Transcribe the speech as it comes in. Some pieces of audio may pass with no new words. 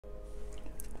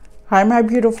Hi my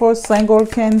beautiful single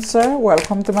Cancer,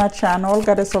 welcome to my channel,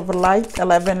 Goddess of Light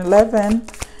 1111.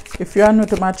 If you are new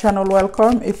to my channel,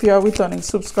 welcome. If you are returning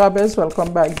subscribers,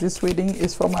 welcome back. This reading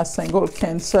is for my single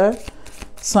Cancer,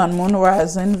 Sun, Moon,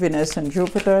 Rising, Venus and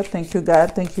Jupiter. Thank you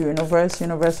God, thank you universe,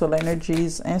 universal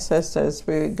energies, ancestors,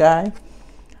 spirit guide,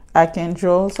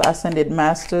 archangels, ascended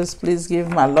masters. Please give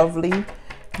my lovely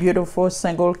beautiful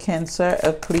single Cancer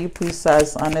a clear,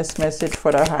 precise, honest message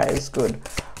for the highest good.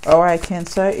 Alright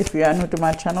Cancer, if you are new to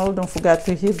my channel, don't forget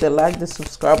to hit the like, the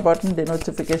subscribe button, the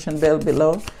notification bell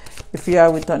below. If you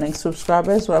are returning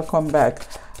subscribers, welcome back.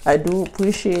 I do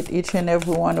appreciate each and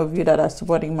every one of you that are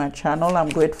supporting my channel. I'm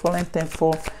grateful and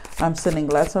thankful. I'm sending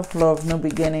lots of love, new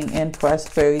beginning and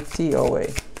prosperity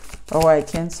away. Alright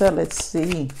Cancer, let's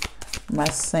see my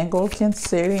single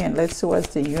Cancerian. Let's see what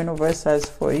the universe has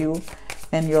for you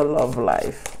and your love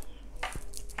life.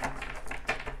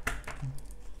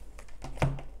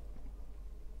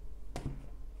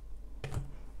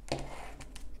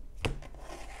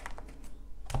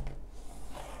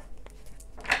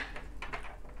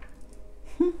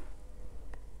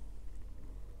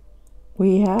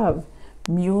 We have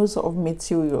Muse of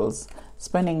Materials,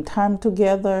 spending time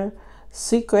together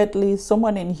secretly.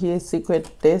 Someone in here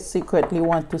they secretly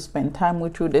want to spend time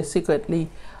with you. They secretly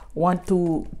want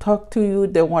to talk to you.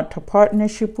 They want a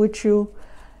partnership with you.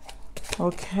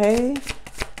 Okay,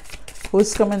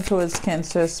 who's coming towards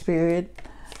Cancer spirit?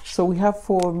 So we have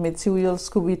for Materials,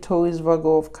 could be Taurus,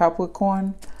 Virgo of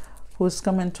Capricorn. Who's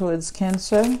coming towards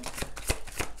Cancer?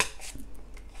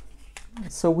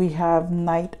 So we have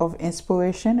Knight of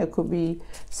Inspiration. It could be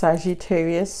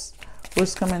Sagittarius,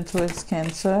 who's coming towards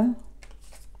Cancer.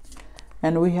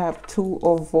 And we have Two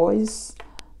of Voice.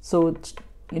 So,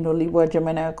 you know, Libra,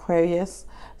 Gemini, Aquarius.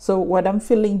 So what I'm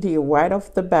feeling here, right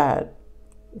off the bat,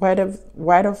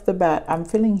 I'm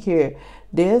feeling here,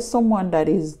 there's someone that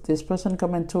is, this person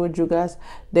coming towards you guys.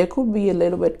 They could be a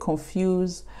little bit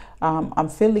confused. I'm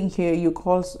feeling here you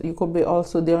could be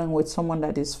also dealing with someone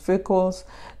that is fickle.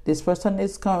 This person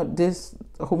is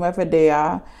whomever they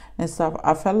are and stuff.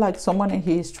 I felt like someone in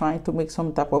here is trying to make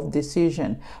some type of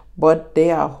decision, but they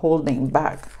are holding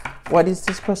back. What does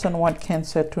this person want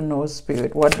Cancer to know,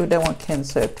 spirit? What do they want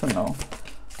Cancer to know?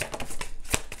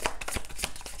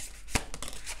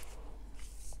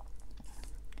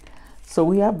 So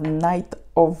we have Knight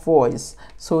of Voice.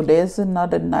 So there's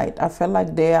another Knight. I feel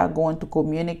like they are going to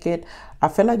communicate. I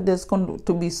feel like there's going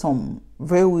to be some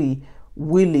very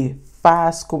really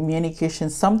fast communication.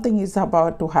 Something is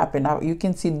about to happen. Now you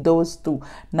can see those two.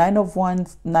 Knight of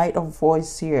Wands, Knight of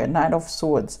Voice here, Knight of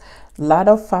Swords. A lot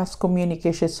of fast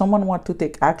communication. Someone want to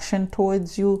take action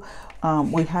towards you.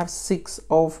 We have Six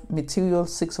of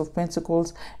Materials, Six of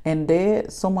Pentacles, and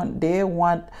they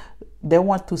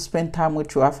want to spend time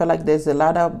with you. I feel like there's a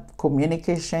lot of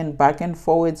communication back and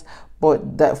forwards,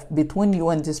 but that between you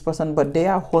and this person, but they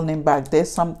are holding back.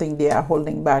 There's something they are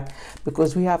holding back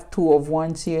because we have Two of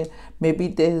Wands here. Maybe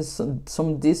there's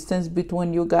some distance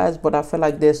between you guys, but I feel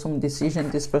like there's some decision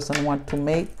this person want to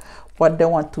make. What they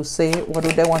want to say, what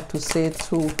do they want to say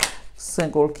to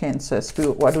single Cancer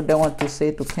spirit? What do they want to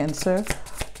say to Cancer?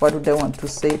 What do they want to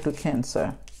say to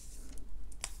Cancer?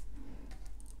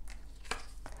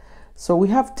 So we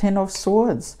have Ten of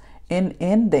Swords in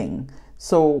ending.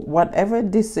 So whatever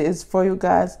this is for you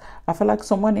guys, I feel like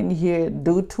someone in here,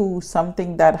 due to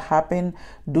something that happened,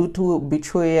 due to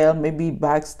betrayal, maybe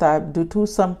backstab, due to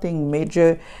something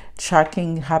major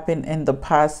shocking happened in the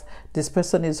past, this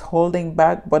person is holding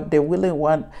back, but they really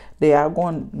want,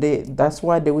 that's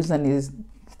why the reason is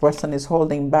person is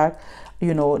holding back.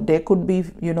 You know, they could be,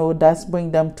 you know, that's bring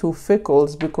them to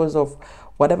fickles because of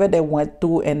whatever they went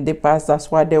through in the past. That's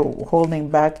why they're holding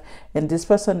back. And this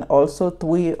person also,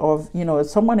 Three of, you know,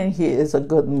 someone in here is a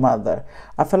good mother.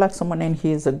 I feel like someone in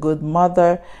here is a good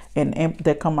mother, and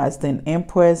they come as an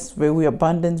Empress, very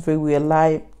abundant, very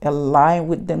aligned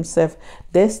with themselves.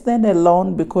 They stand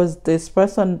alone because this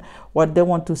person, what they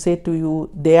want to say to you,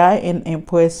 they are an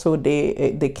Empress, so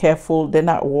they're careful, they're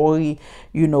not worried,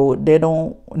 you know, they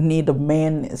don't need a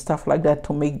man, stuff like that,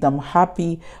 to make them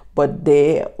happy, but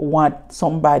they want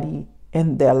somebody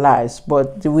in their lives.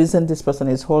 But the reason this person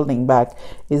is holding back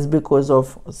is because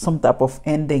of some type of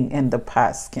ending in the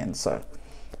past, Cancer.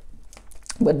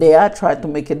 But they are trying to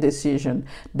make a decision.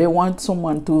 They want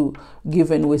someone to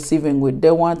give and receiving with.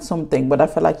 They want something. But I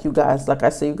feel like you guys, like I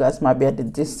say, you guys might be at a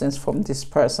distance from this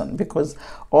person, because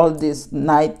all this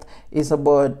Knight is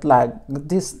about like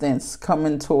distance,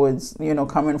 coming towards, you know,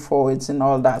 coming forwards and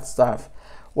all that stuff.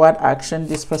 What action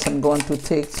this person going to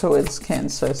take towards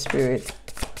Cancer spirit?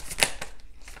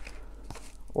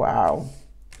 Wow.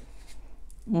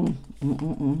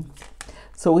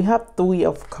 So we have Three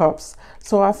of Cups.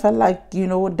 So I felt like,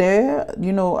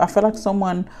 I felt like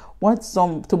someone wants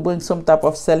to bring some type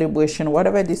of celebration,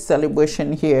 whatever this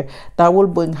celebration here, that will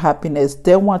bring happiness.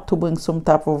 They want to bring some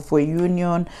type of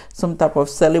reunion, some type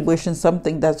of celebration,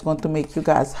 something that's going to make you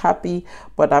guys happy.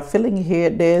 But I'm feeling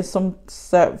here, there's some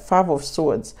Five of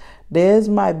Swords. There's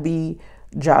might be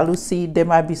jealousy. There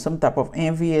might be some type of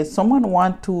envy. Someone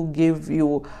want to give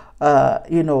you,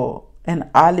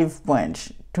 an olive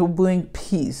branch to bring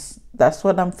peace. That's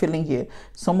what I'm feeling here.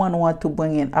 Someone want to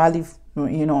bring an olive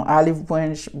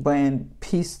branch, bring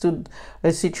peace to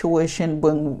a situation,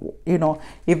 bring,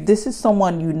 if this is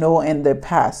someone in the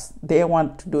past, they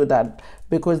want to do that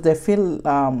because they feel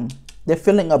they're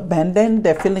feeling abandoned,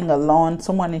 they're feeling alone,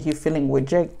 someone in here feeling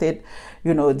rejected.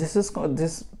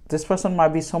 This person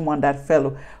might be someone that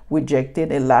felt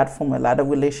rejected a lot from a lot of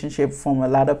relationship, from a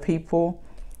lot of people.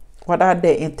 What are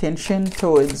their intention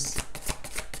towards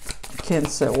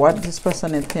Cancer? What this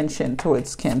person intention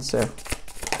towards Cancer?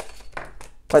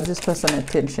 What this person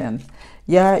intention?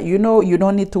 Yeah, you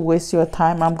don't need to waste your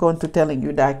time. I'm going to telling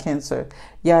you that, Cancer.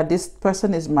 Yeah, this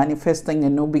person is manifesting a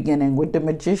new beginning. With the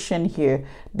Magician here,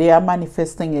 they are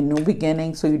manifesting a new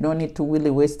beginning. So you don't need to really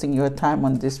wasting your time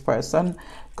on this person,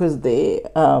 because they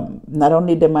not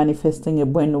only they're manifesting a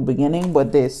brand new beginning,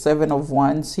 but the Seven of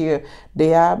Wands here,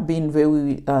 they are being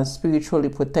very spiritually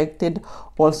protected.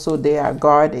 Also, they are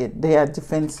guarded, they are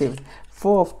defensive.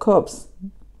 Four of Cups,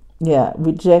 yeah,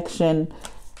 rejection.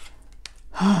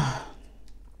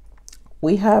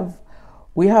 we have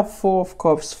Four of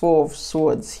Cups, Four of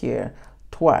Swords here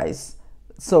twice.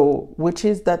 So which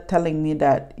is that telling me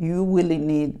that you really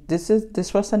need,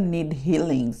 this person need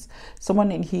healings.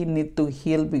 Someone in here need to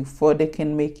heal before they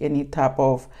can make any type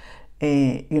of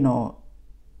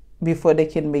before they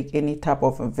can make any type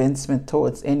of advancement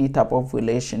towards any type of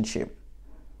relationship.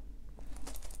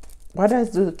 What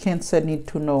does the Cancer need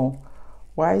to know?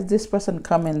 Why is this person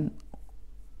coming?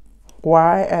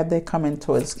 Why are they coming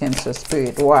towards Cancer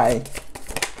Spirit? Why?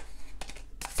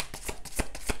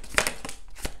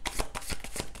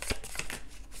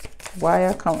 Why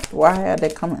are they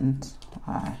coming?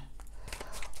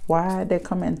 Why are they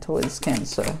coming towards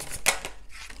Cancer?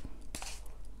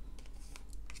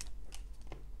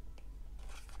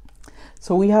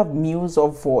 So we have Muse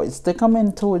of Voice. They're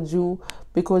coming towards you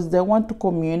because they want to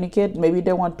communicate. Maybe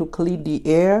they want to clear the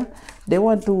air. They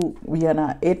want to,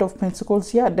 Eight of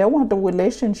Pentacles. Yeah, they want a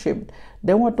relationship.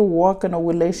 They want to work in a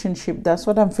relationship. That's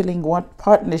what I'm feeling. Want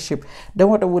partnership. They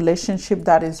want a relationship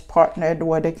that is partnered,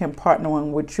 where they can partner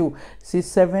with you. See,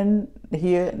 7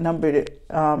 here, number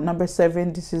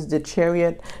 7. This is the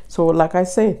Chariot. So like I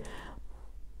said,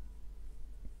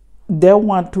 they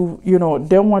want to,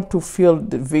 they want to feel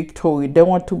the victory. They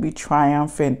want to be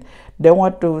triumphant. They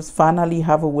want to finally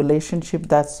have a relationship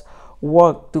that's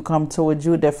work to come towards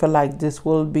you. They feel like this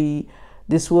will be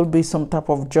some type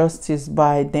of justice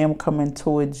by them coming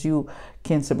towards you,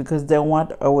 Cancer, because they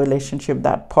want a relationship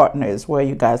that partners, where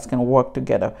you guys can work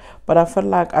together. But I feel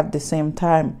like at the same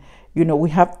time, we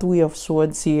have Three of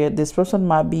Swords here. This person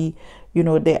might be,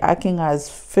 they're acting as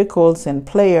fickles and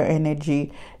player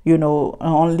energy.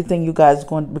 Only thing you guys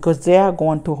because they are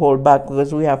going to hold back,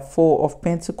 because we have Four of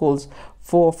Pentacles,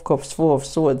 Four of Cups, Four of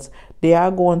Swords. They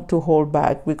are going to hold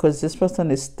back because this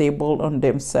person is stable on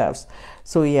themselves.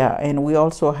 So yeah, and we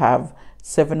also have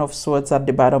Seven of Swords at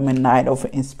the bottom and Knight of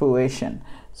Inspiration.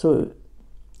 So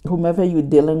whomever you're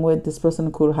dealing with, this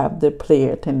person could have the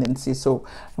player tendency. So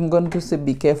I'm going to say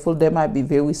be careful. They might be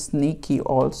very sneaky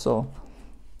also.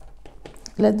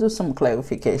 Let's do some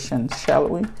clarification, shall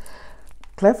we?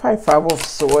 Clarify Five of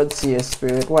Swords here,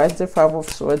 Spirit. Why is the Five of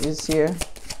Swords is here?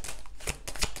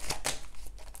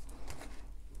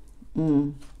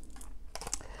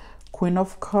 Queen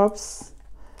of Cups,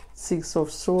 Six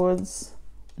of Swords,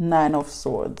 Nine of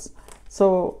Swords.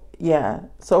 So yeah,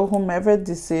 so whomever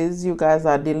this is you guys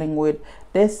are dealing with,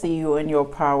 they see you in your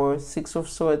power. Six of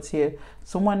Swords here.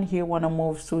 Someone here want to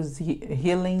move through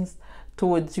healings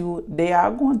towards you. They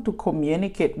are going to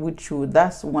communicate with you.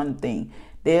 That's one thing.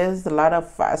 There's a lot of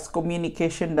fast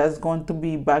communication that's going to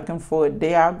be back and forth.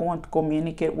 They are going to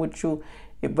communicate with you,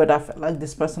 but I feel like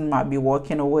this person might be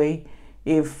walking away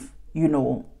if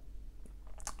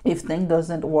if things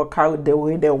doesn't work out the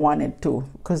way they want it to.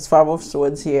 Because Five of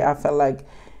Swords here, I feel like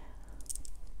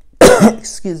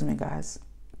excuse me, guys.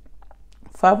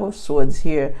 Five of Swords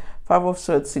here, Five of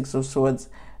Swords, Six of Swords.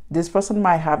 This person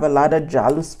might have a lot of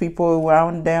jealous people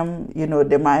around them.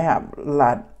 They might have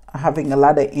having a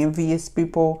lot of envious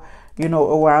people,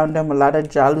 around them, a lot of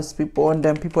jealous people on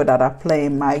them, people that are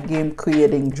playing my game,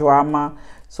 creating drama.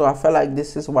 So I feel like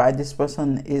this is why this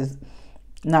person is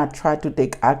not trying to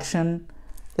take action.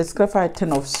 Let's clarify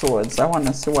Ten of Swords. I want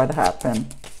to see what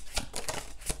happened.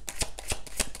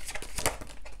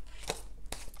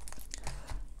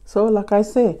 So like I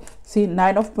say, see,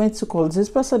 Knight of Pentacles.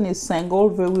 This person is single,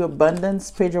 very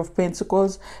abundance. Page of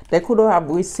Pentacles. They could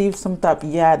have received some type.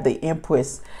 Yeah, the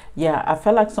Empress. Yeah, I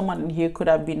feel like someone in here could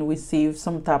have been received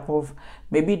some type of,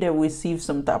 maybe they received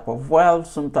some type of wealth,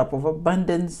 some type of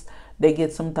abundance. They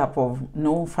get some type of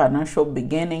no financial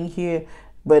beginning here,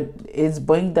 but it's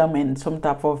bring them in some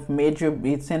type of major,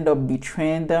 it's end up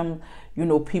betraying them. You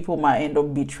know, people might end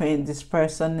up betraying this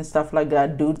person and stuff like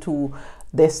that due to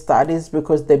their studies,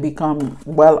 because they become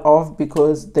well off,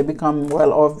 because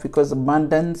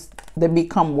abundance, they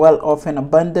become well off in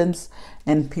abundance,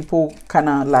 and people kind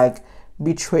of like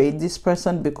betray this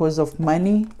person because of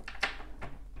money.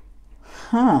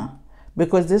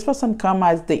 Because this person come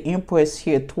as the Empress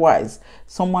here twice.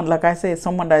 Someone, like I said,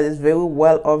 someone that is very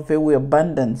well off, very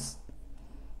abundance.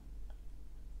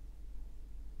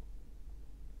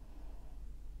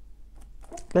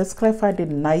 Let's clarify the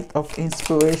Knight of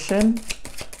Inspiration.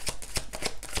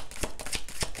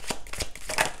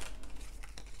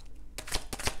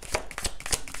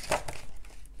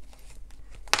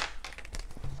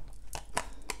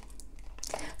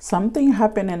 Something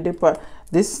happened in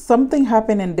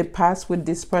the past with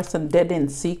this person they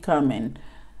didn't see coming.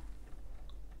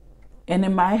 And it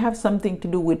might have something to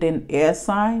do with an air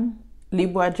sign,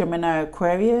 Libra, Gemini,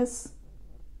 Aquarius.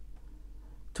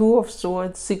 Two of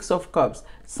Swords, Six of Cups.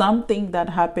 Something that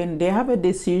happened, they have a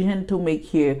decision to make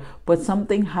here, but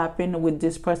something happened with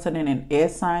this person in an air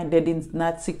sign they did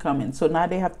not see coming. So now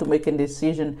they have to make a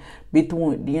decision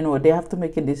between, they have to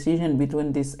make a decision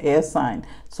between this air sign,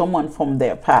 someone from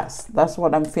their past. That's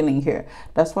what I'm feeling here.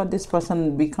 That's what this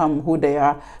person become who they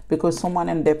are, because someone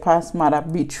in their past might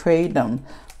have betrayed them.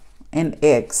 An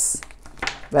ex.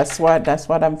 That's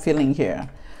what I'm feeling here.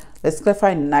 Let's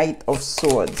clarify Knight of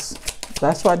Swords.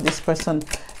 That's why this person,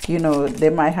 they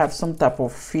might have some type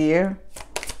of fear.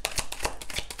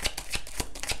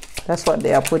 That's why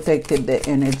they are protected their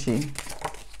energy.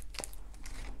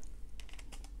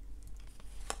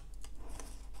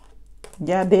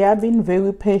 Yeah, they have been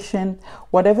very patient.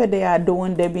 Whatever they are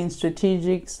doing, they've been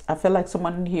strategic. I feel like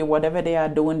someone here, whatever they are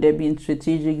doing, they've been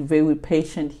strategic, very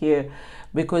patient here,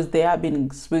 because they have been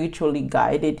spiritually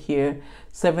guided here.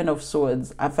 Seven of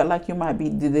Swords. I feel like you might be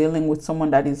dealing with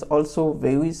someone that is also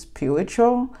very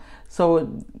spiritual. So,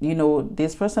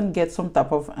 this person gets some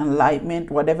type of enlightenment.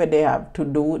 Whatever they have to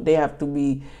do, they have to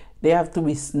be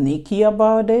sneaky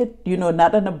about it,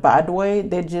 not in a bad way.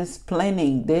 They're just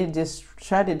planning, they're just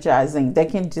strategizing. They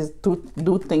can just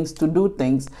do things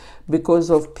because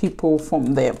of people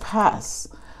from their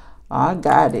past. I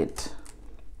got it.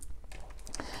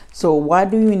 So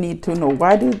what do you need to know?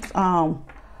 Why did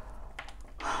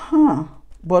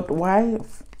but why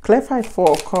clarify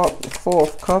Four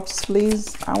of Cups,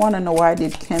 please? I want to know, why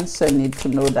did Cancer need to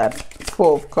know that?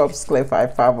 Four of Cups, clarify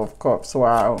Five of Cups.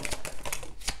 Wow.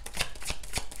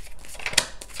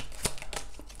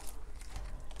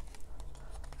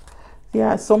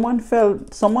 Yeah, someone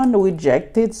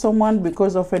rejected someone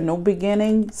because of a new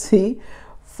beginning. See,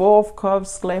 Four of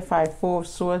Cups, clarify Four of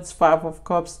Swords, Five of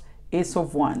Cups, Ace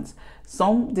of Wands.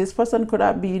 This person could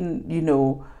have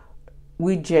been,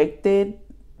 rejected.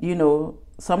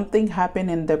 Something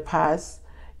happened in the past.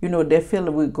 They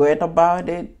feel regret about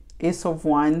it. Ace of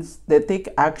Wands, they take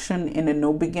action in a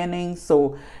new beginning.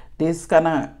 So this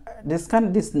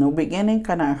new beginning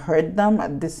kind of hurt them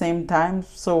at the same time.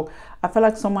 So I feel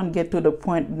like someone get to the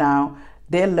point now,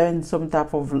 they learn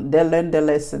the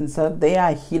lessons. So they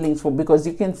are healing for, because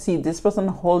you can see this person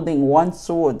holding one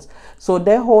sword. So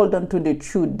they hold on to the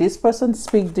truth. This person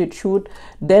speaks the truth.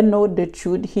 They know the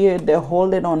truth here. They're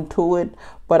holding on to it.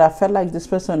 But I felt like this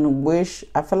person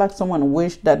I feel like someone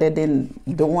wished that they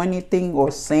didn't do anything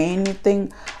or say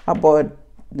anything about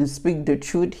speak the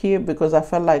truth here, because I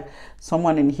felt like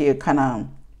someone in here kind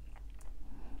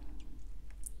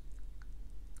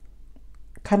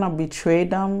of betrayed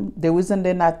them. The reason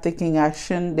they're not taking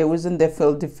action, the reason they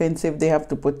feel defensive, they have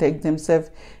to protect themselves,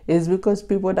 is because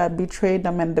people that betrayed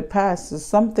them in the past,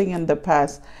 something in the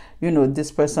past,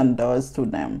 this person does to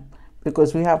them.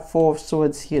 Because we have Four of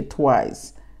Swords here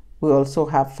twice. We also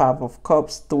have Five of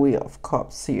Cups, Three of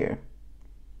Cups here.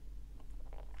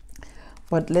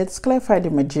 But let's clarify the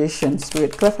Magician.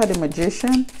 Spirit, clarify the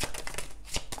Magician.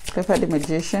 Clarify the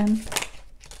Magician.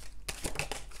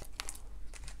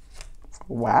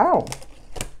 Wow.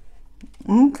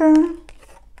 Okay.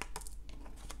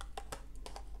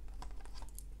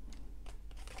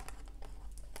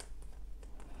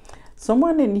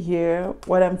 Someone in here,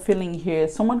 what I'm feeling here,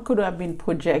 someone could have been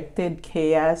projected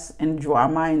chaos and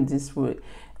drama in this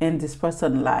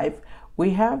person's life.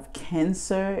 We have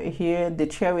Cancer here. The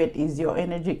Chariot is your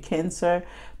energy, Cancer,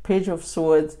 Page of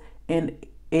Swords, and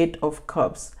Eight of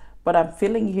Cups. But I'm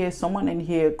feeling here, someone in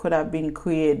here could have been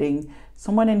creating,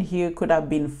 someone in here could have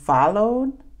been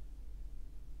followed.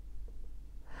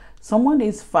 Someone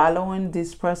is following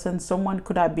this person. Someone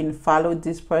could have been followed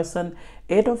this person.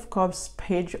 Eight of Cups,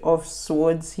 Page of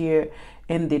Swords here,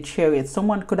 and the Chariot.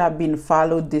 Someone could have been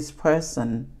followed this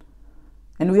person.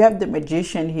 And we have the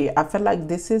Magician here. I feel like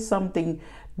this is something,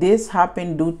 this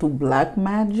happened due to black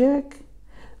magic.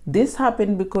 This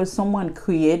happened because someone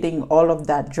creating all of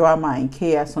that drama and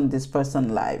chaos on this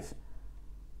person's life.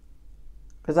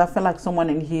 Because I feel like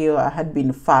someone in here had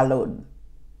been followed.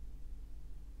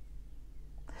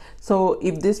 So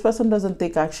if this person doesn't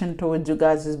take action towards you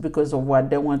guys, it's because of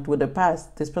what they went with the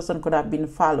past. This person could have been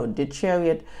followed. The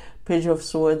Chariot, Page of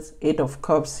Swords, Eight of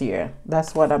Cups here.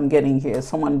 That's what I'm getting here.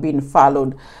 Someone being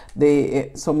followed.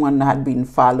 Someone had been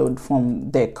followed from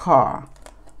their car.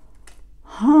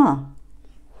 Huh.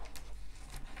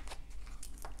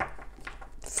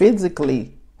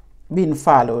 Physically being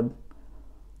followed.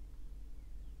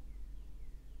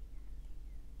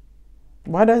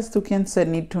 What else do Cancer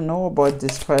need to know about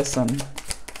this person?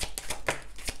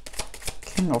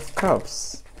 King of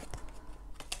Cups.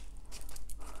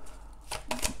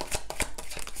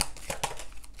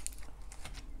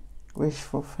 Wish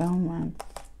fulfillment.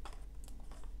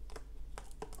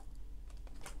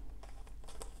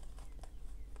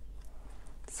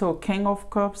 So King of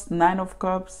Cups, Nine of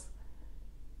Cups,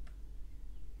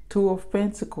 Two of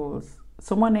Pentacles.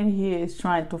 Someone in here is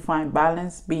trying to find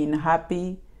balance, being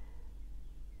happy.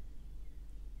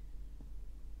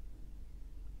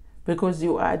 Because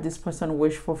you are this person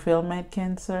wish fulfillment,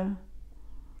 Cancer.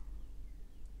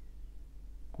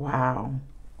 Wow.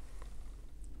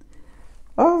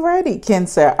 Alrighty,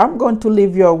 Cancer. I'm going to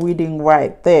leave your reading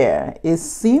right there. It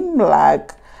seemed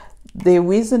like the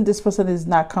reason this person is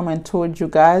not coming towards you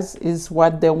guys is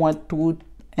what they went through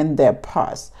in their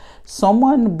past.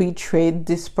 Someone betrayed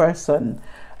this person.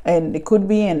 And it could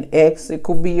be an ex, it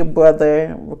could be a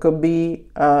brother, it could be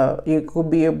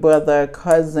a brother,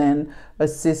 cousin, a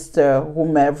sister,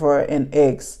 whomever, an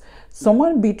ex.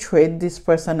 Someone betrayed this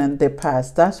person in the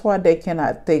past. That's why they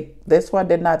cannot take, that's why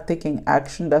they're not taking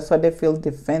action. That's why they feel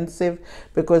defensive.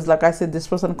 Because like I said, this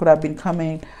person could have been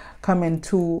coming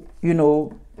to, you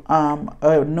know,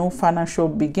 a new financial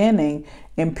beginning,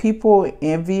 and people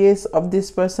envious of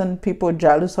this person, people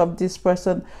jealous of this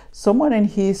person. Someone in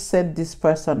here set this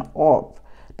person up.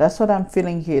 That's what I'm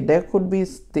feeling here. There could be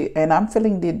and I'm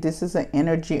feeling that this is an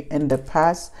energy in the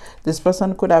past. This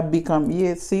person could have become,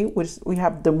 yeah, see, we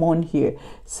have the moon here.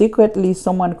 Secretly,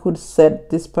 someone could set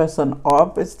this person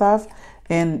up and stuff,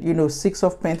 and you know, Six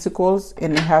of Pentacles,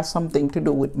 and it has something to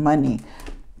do with money,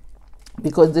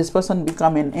 because this person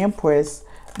become an empress.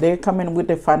 They're coming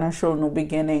with a financial new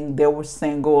beginning. They were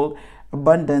single,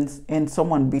 abundance, and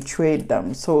someone betrayed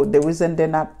them. So the reason they're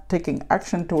not taking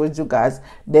action towards you guys,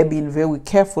 they're being very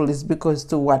careful, is because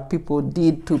to what people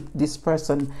did to this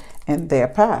person in their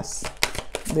past.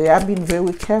 They have been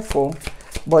very careful,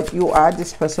 but you are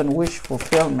this person wish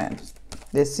fulfillment.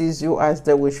 They sees you as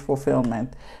the wish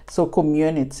fulfillment. So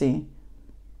community.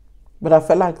 But I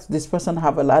feel like this person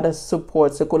have a lot of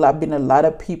support. So could have been a lot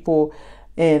of people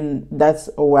and that's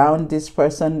around this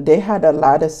person. They had a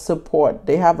lot of support.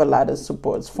 They have a lot of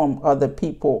supports from other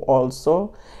people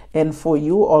also, and for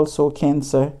you also,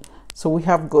 Cancer. So we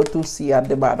have go to see at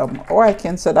the bottom. All right,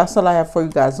 Cancer, that's all I have for you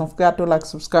guys. Don't forget to like,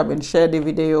 subscribe, and share the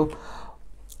video.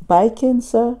 Bye,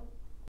 Cancer.